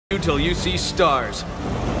Till you see stars.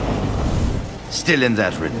 Still in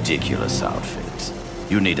that ridiculous outfit.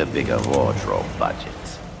 You need a bigger wardrobe budget.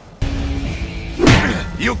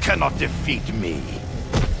 You cannot defeat me.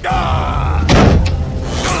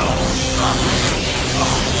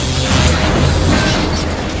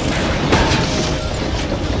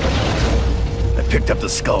 I picked up the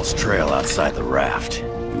Skull's trail outside the raft.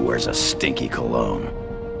 He wears a stinky cologne.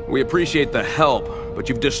 We appreciate the help, but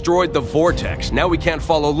you've destroyed the vortex. Now we can't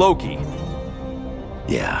follow Loki.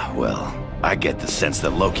 Yeah, well, I get the sense that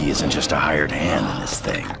Loki isn't just a hired hand in this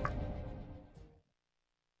thing.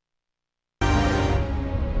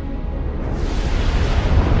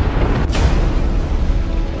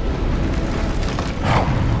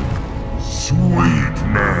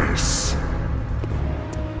 Sweetness.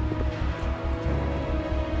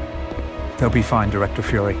 They'll be fine, Director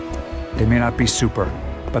Fury. They may not be super,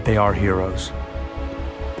 but they are heroes.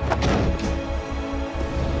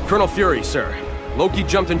 Colonel Fury, sir. Loki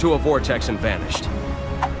jumped into a vortex and vanished.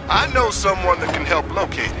 I know someone that can help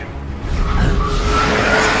locate him.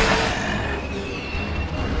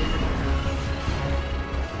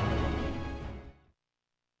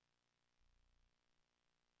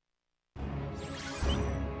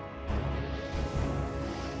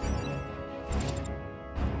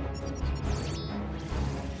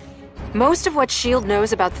 Most of what S.H.I.E.L.D.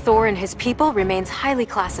 knows about Thor and his people remains highly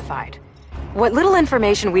classified. What little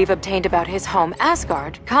information we've obtained about his home,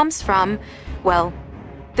 Asgard, comes from, well,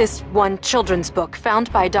 this one children's book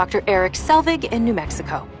found by Dr. Eric Selvig in New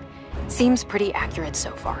Mexico. Seems pretty accurate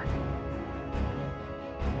so far.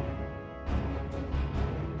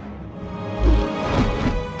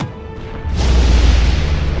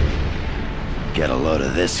 Get a load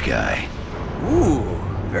of this guy. Ooh,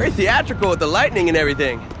 very theatrical with the lightning and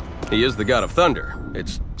everything. He is the god of thunder.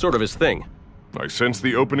 It's sort of his thing. I sense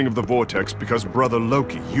the opening of the vortex because Brother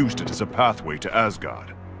Loki used it as a pathway to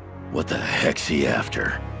Asgard. What the heck's he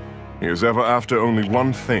after? He is ever after only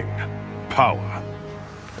one thing. Power.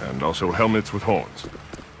 And also helmets with horns.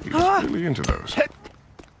 He's really into those.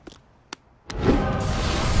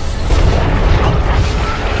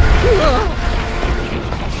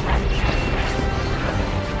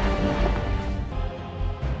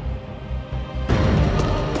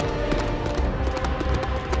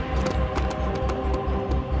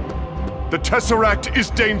 The Tesseract is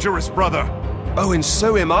dangerous, brother. Oh, and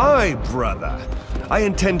so am I, brother. I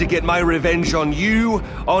intend to get my revenge on you,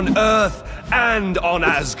 on Earth, and on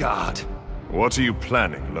Asgard. What are you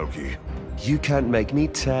planning, Loki? You can't make me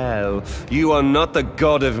tell. You are not the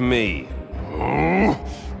god of me. Oh,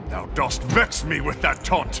 thou dost vex me with that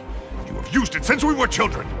taunt. You have used it since we were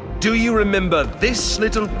children. Do you remember this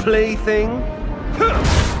little plaything?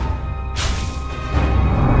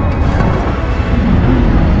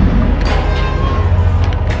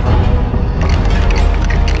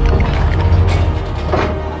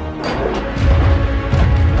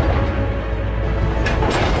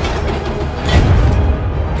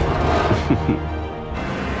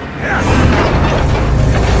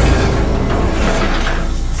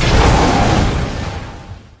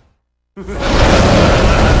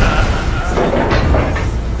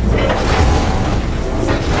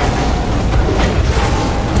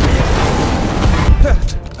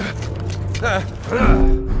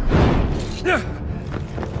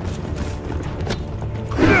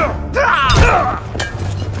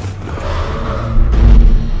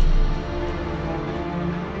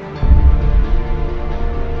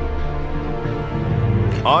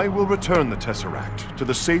 I will return the Tesseract to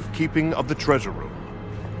the safekeeping of the treasure room.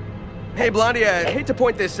 Hey, Blondie, I hate to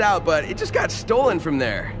point this out, but it just got stolen from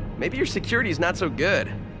there. Maybe your security's not so good.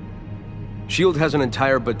 S.H.I.E.L.D. has an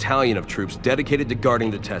entire battalion of troops dedicated to guarding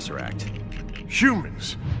the Tesseract.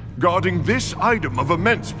 Humans guarding this item of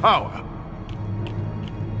immense power.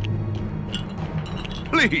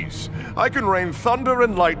 Please, I can rain thunder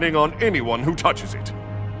and lightning on anyone who touches it.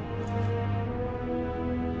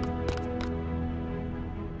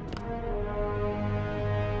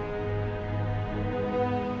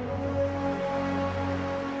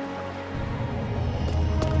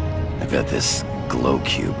 I bet this glow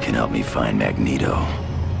cube can help me find Magneto.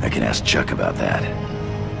 I can ask Chuck about that.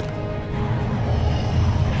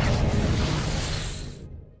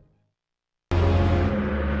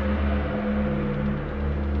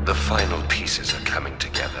 The final pieces are coming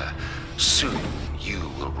together. Soon, you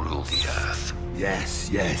will rule the Earth. Yes,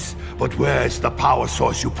 yes. But where's the power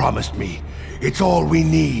source you promised me? It's all we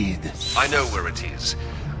need. I know where it is.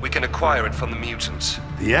 We can acquire it from the mutants.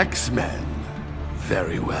 The X-Men?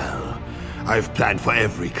 Very well. I've planned for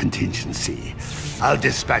every contingency. I'll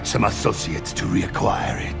dispatch some associates to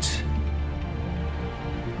reacquire it.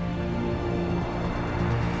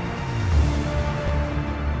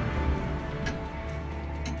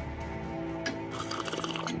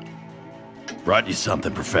 Brought you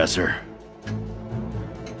something, Professor.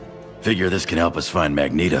 Figure this can help us find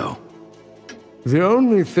Magneto. The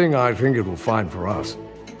only thing I think it will find for us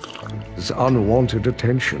is unwanted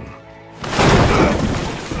attention.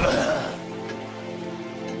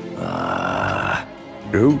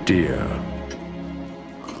 Oh dear.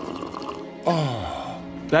 Oh,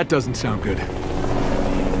 that doesn't sound good.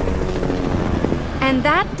 And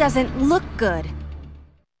that doesn't look good.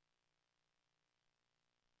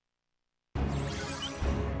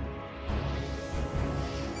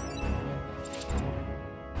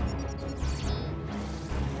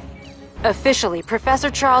 Officially,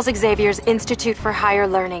 Professor Charles Xavier's Institute for Higher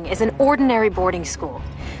Learning is an ordinary boarding school.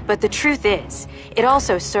 But the truth is, it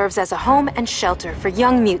also serves as a home and shelter for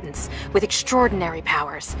young mutants with extraordinary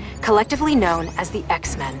powers, collectively known as the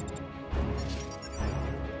X-Men.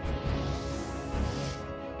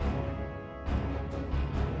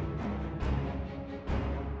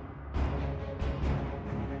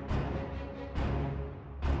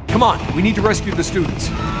 Come on, we need to rescue the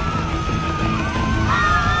students.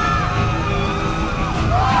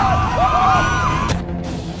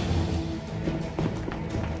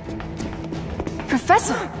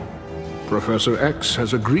 Professor! Professor X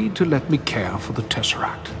has agreed to let me care for the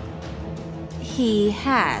Tesseract. He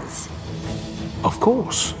has. Of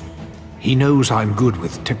course. He knows I'm good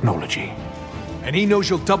with technology. And he knows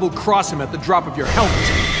you'll double-cross him at the drop of your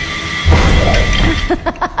helmet.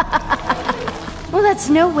 Well, that's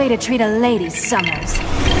no way to treat a lady, Summers.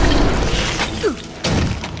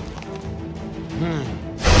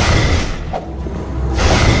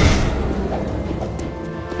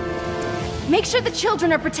 Make sure the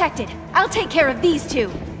children are protected. I'll take care of these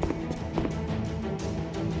two.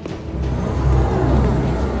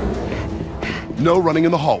 No running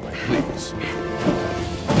in the hallway, please.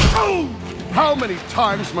 Oh! How many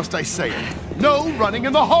times must I say it? No running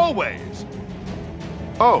in the hallways!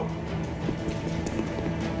 Oh.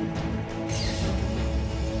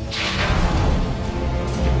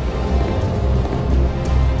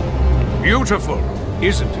 Beautiful,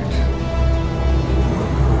 isn't it?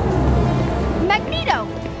 Magneto!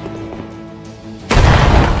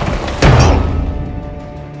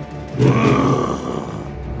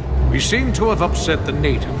 We seem to have upset the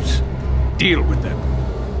natives. Deal with them.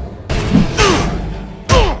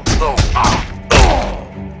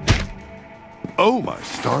 Oh, my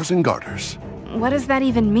stars and garters. What does that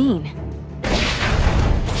even mean?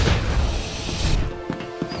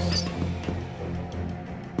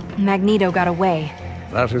 Magneto got away.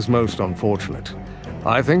 That is most unfortunate.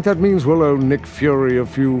 I think that means we'll owe Nick Fury a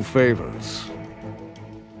few favors.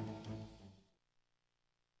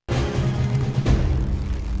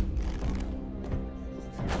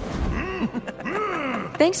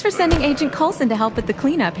 Thanks for sending Agent Coulson to help with the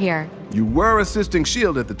cleanup here. You were assisting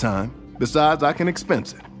S.H.I.E.L.D. at the time. Besides, I can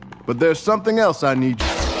expense it. But there's something else I need you.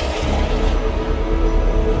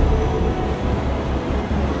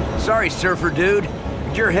 Sorry, Surfer Dude.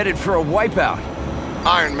 You're headed for a wipeout.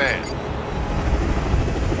 Iron Man.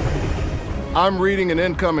 I'm reading an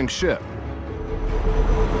incoming ship.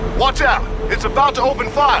 Watch out! It's about to open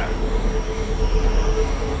fire!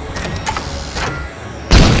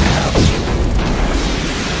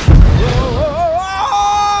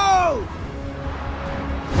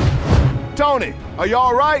 Tony, are you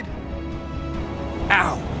all right?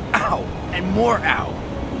 Ow, ow, and more ow.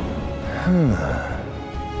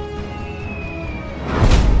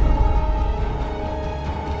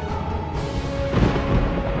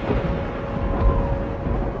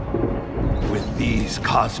 With these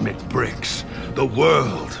cosmic bricks, the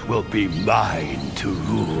world will be mine to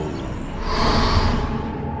rule.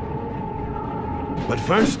 But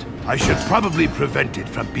first, I should probably prevent it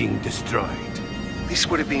from being destroyed. This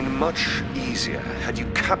would have been much easier had you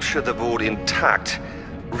captured the board intact,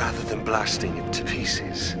 rather than blasting it to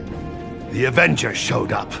pieces. The Avengers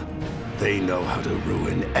showed up. They know how to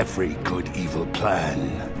ruin every good evil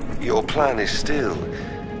plan. Your plan is still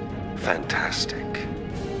fantastic.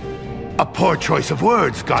 A poor choice of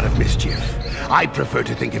words, God of Mischief. I prefer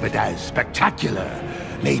to think of it as spectacular,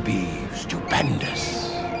 maybe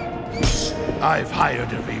stupendous. I've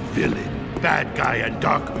hired every villain, bad guy, and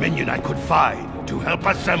dark minion I could find to help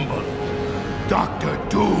assemble Dr.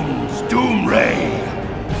 Doom's Doom Ray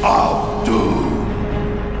of Doom.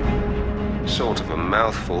 Sort of a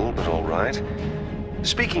mouthful, but all right.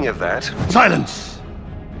 Speaking of that... Silence!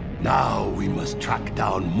 Now we must track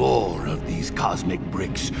down more of these cosmic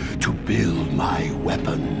bricks to build my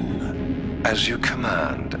weapon. As you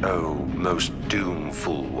command, oh most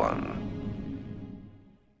doomful one.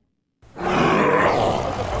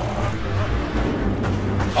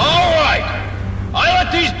 All right! I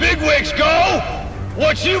let these big bigwigs go,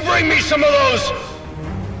 once you bring me some of those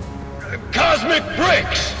cosmic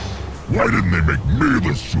bricks. Why didn't they make me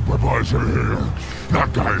the supervisor here?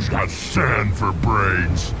 That guy's got sand for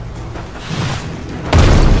brains.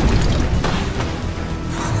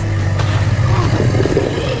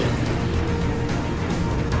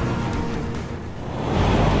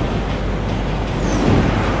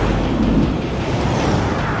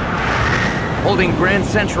 Holding Grand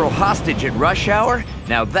Central hostage at rush hour?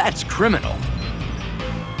 Now that's criminal.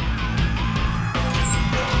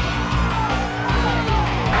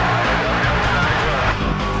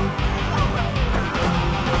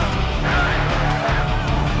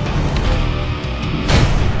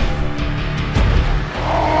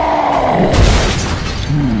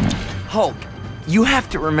 Hulk, you have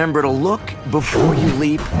to remember to look before you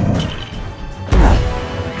leap.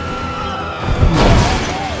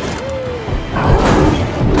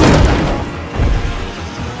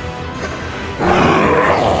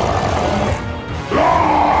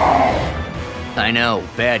 I know,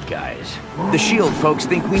 bad guys. The S.H.I.E.L.D. folks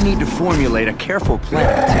think we need to formulate a careful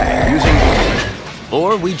plan of attack using...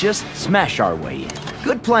 Or we just smash our way in.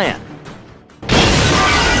 Good plan.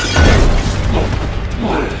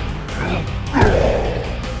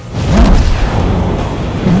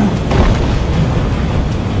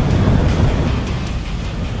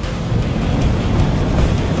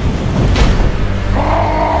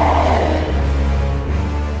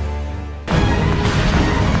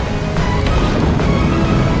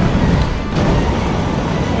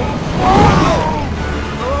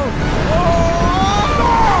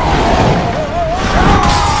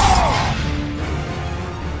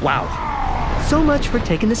 Wow. So much for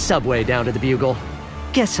taking the subway down to the Bugle.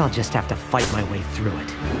 Guess I'll just have to fight my way through it.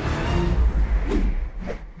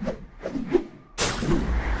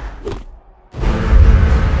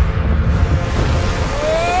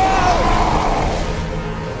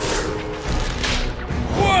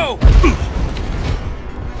 Whoa!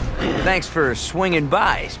 Thanks for swinging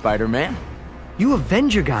by, Spider-Man. You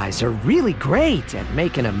Avenger guys are really great at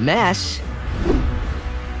making a mess.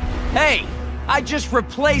 Hey! I just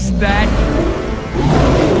replaced that!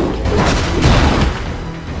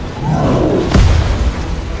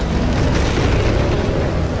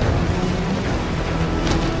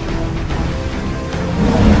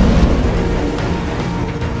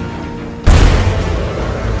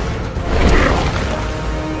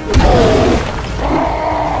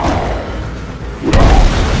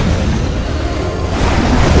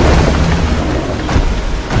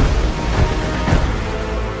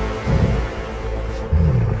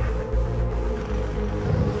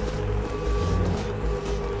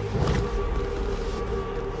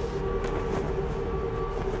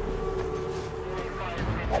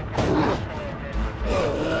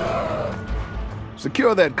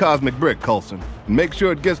 Secure that cosmic brick, Coulson, and make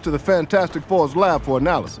sure it gets to the Fantastic Four's lab for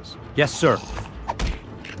analysis. Yes, sir.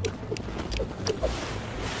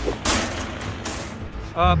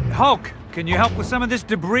 Hulk, can you help with some of this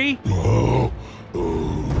debris?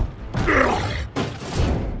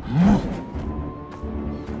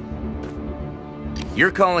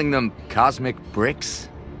 You're calling them cosmic bricks?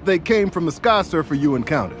 They came from the Sky Surfer you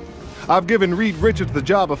encountered. I've given Reed Richards the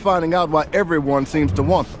job of finding out why everyone seems to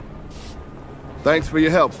want them. Thanks for your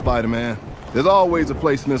help, Spider-Man. There's always a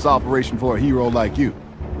place in this operation for a hero like you.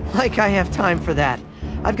 Like I have time for that.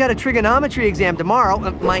 I've got a trigonometry exam tomorrow.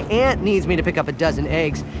 My aunt needs me to pick up a dozen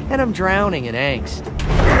eggs, and I'm drowning in angst.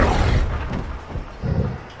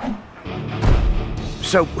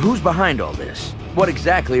 So, who's behind all this? What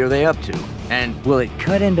exactly are they up to? And will it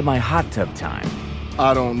cut into my hot tub time?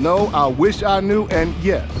 I don't know. I wish I knew, and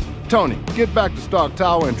yes. Tony, get back to Stark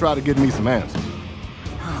Tower and try to get me some answers.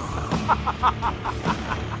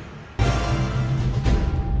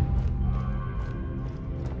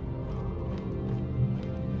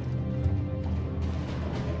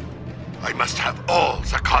 I must have all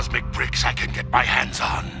the cosmic bricks I can get my hands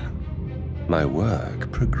on. My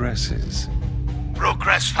work progresses.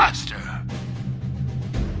 Progress faster.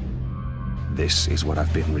 This is what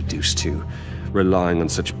I've been reduced to, relying on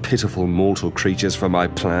such pitiful mortal creatures for my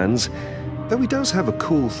plans, though he does have a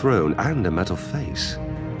cool throne and a metal face.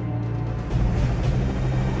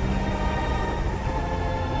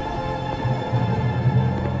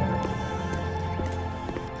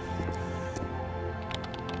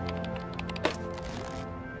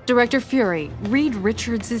 Director Fury, Reed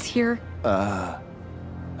Richards is here.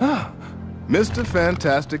 Mr.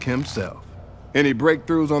 Fantastic himself. Any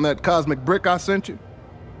breakthroughs on that cosmic brick I sent you?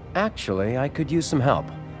 Actually, I could use some help.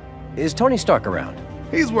 Is Tony Stark around?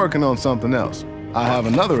 He's working on something else. I have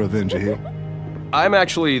another Avenger here. I'm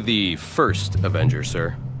actually the first Avenger,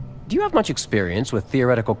 sir. do you have much experience with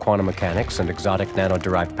theoretical quantum mechanics and exotic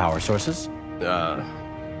nano-derived power sources?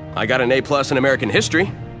 I got an A+ in American history.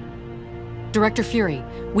 Director Fury,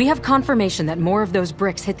 we have confirmation that more of those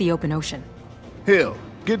bricks hit the open ocean. Hill,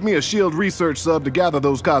 get me a SHIELD research sub to gather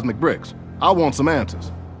those cosmic bricks. I want some answers.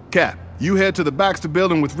 Cap, you head to the Baxter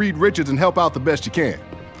building with Reed Richards and help out the best you can.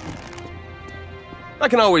 I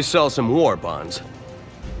can always sell some war bonds.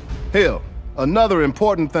 Hill, another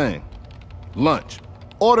important thing. Lunch.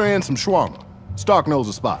 Order in some shawarma. Stark knows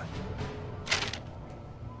a spot.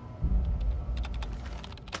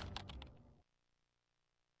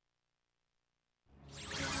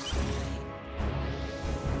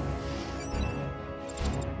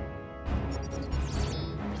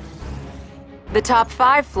 The top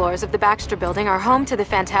 5 floors of the Baxter building are home to the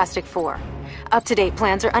Fantastic Four. Up-to-date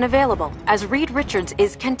plans are unavailable, as Reed Richards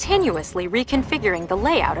is continuously reconfiguring the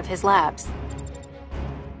layout of his labs.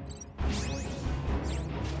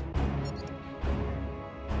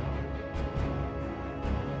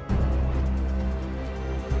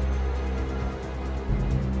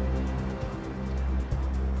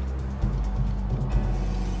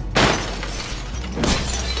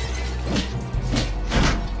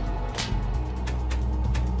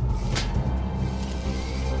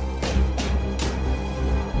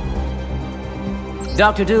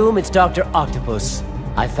 Dr. Doom, it's Dr. Octopus.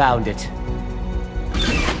 I found it.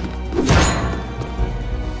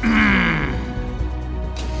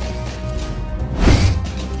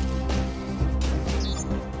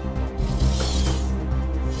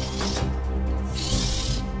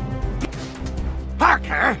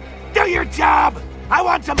 Parker, do your job! I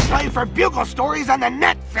want some play for bugle stories on the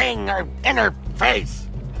net thing, or interface.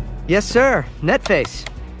 Yes, sir. Netface.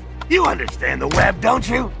 You understand the web, don't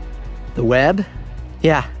you? The web?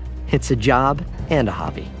 Yeah, it's a job and a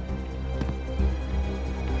hobby.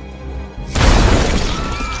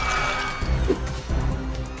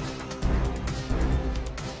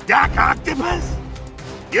 Doc Octopus?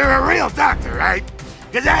 You're a real doctor, right?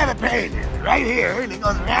 Because I have a pain right here, and it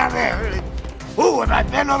goes around there. Ooh, if I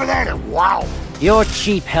bend over there, and wow! Your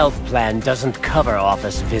cheap health plan doesn't cover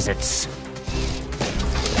office visits.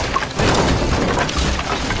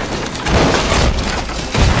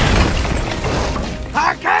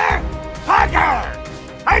 Parker! Parker!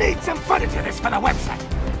 I need some footage of this for the website.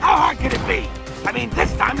 How hard could it be? I mean,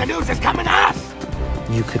 this time the news is coming to us!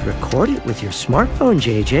 You could record it with your smartphone,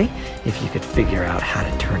 JJ, if you could figure out how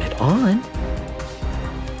to turn it on.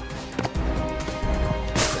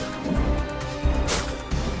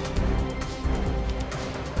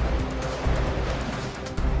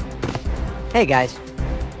 Hey, guys.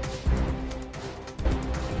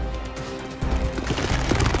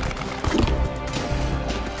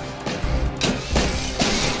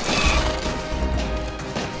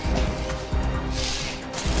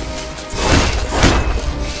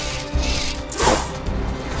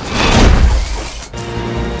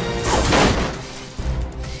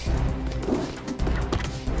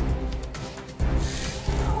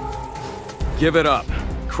 Give it up.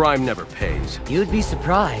 Crime never pays. You'd be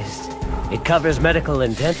surprised. It covers medical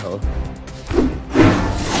and dental.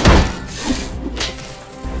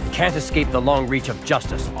 Can't escape the long reach of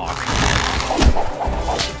justice, Ark.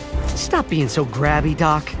 Stop being so grabby,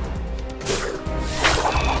 Doc.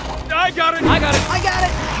 I got it! I got it! I got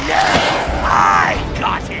it! Yes! I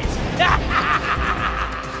got it!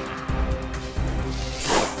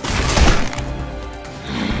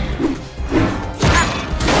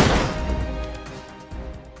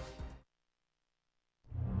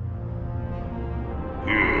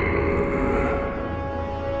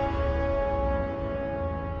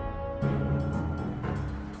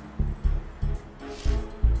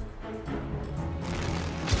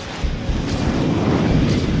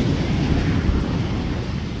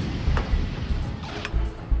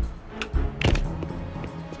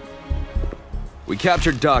 We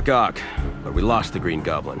captured Doc Ock, but we lost the Green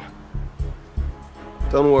Goblin.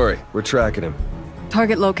 Don't worry, we're tracking him.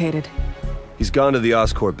 Target located. He's gone to the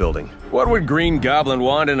Oscorp building. What would Green Goblin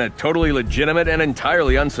want in a totally legitimate and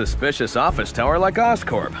entirely unsuspicious office tower like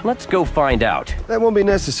Oscorp? Let's go find out. That won't be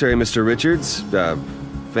necessary, Mr. Richards.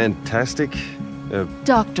 Fantastic.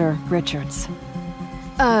 Dr. Richards.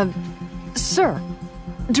 Sir.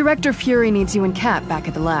 Director Fury needs you and Kat back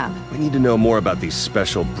at the lab. We need to know more about these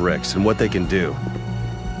special bricks and what they can do.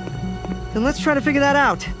 Then let's try to figure that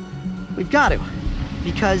out. We've got to.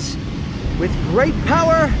 Because with great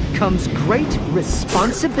power comes great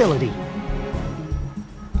responsibility.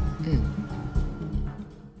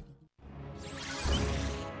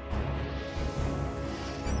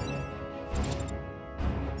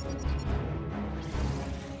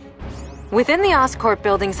 Within the Oscorp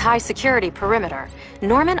building's high-security perimeter,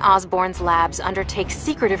 Norman Osborn's labs undertake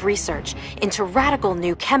secretive research into radical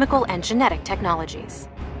new chemical and genetic technologies.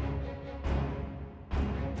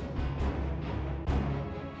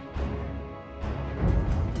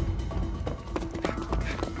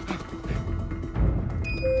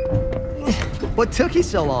 What took you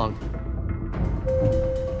so long?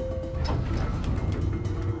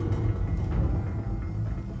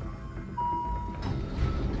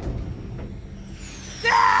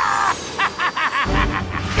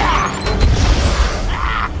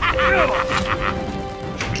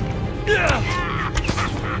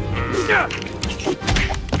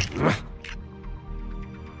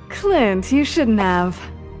 Clint, you shouldn't have.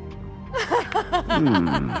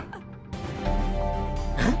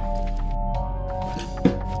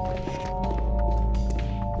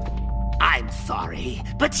 I'm sorry,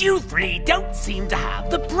 but you three don't seem to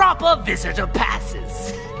have the proper visitor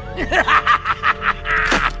passes.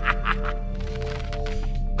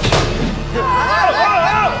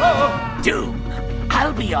 Doom,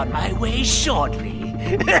 I'll be on my way shortly.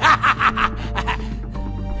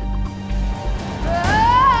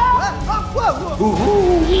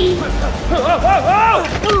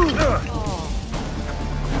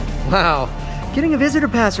 Wow, getting a visitor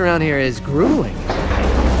pass around here is grueling.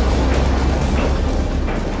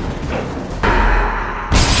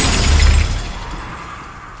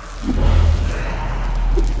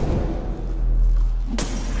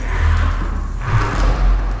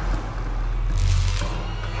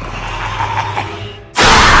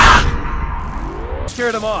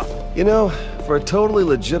 Scared him off. You know, for a totally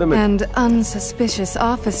legitimate... And unsuspicious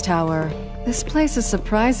office tower, this place is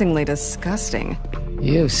surprisingly disgusting.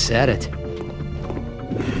 You said it.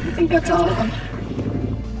 I think that's all of them.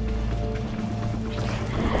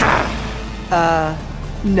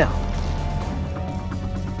 No.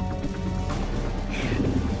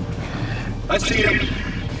 I see him.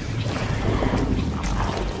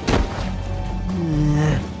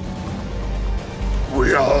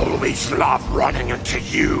 We always love running into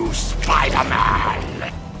you,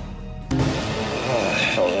 Spider-Man!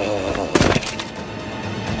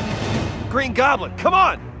 Green Goblin, come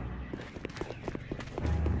on!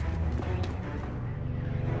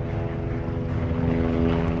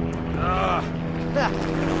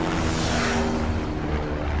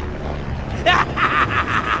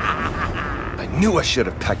 I knew I should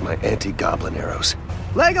have packed my anti-goblin arrows.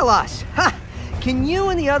 Legolas! Ha! Can you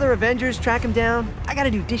and the other Avengers track him down? I gotta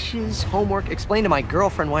do dishes, homework, explain to my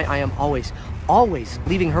girlfriend why I am always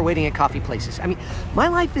leaving her waiting at coffee places. I mean, my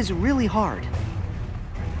life is really hard.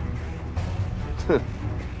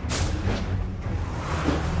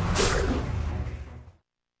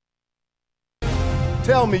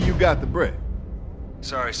 Tell me you got the brick.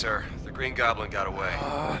 Sorry, sir. The Green Goblin got away.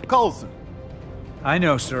 Coulson. I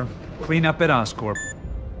know, sir. Clean up at Oscorp.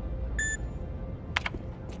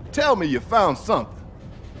 Tell me you found something.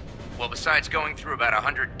 Well, besides going through about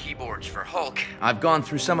 100 keyboards for Hulk, I've gone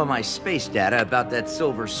through some of my space data about that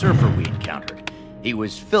Silver Surfer we encountered. He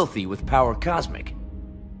was filthy with power cosmic.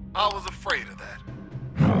 I was afraid of that.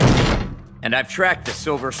 And I've tracked the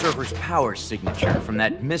Silver Surfer's power signature from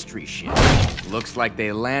that mystery ship. Looks like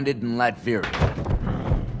they landed in Latveria.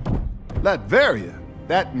 Latveria?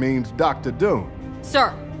 That means Dr. Doom.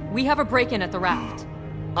 Sir, we have a break-in at the raft.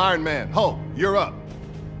 Iron Man, Hulk, you're up.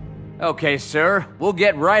 Okay, sir. We'll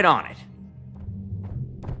get right on it.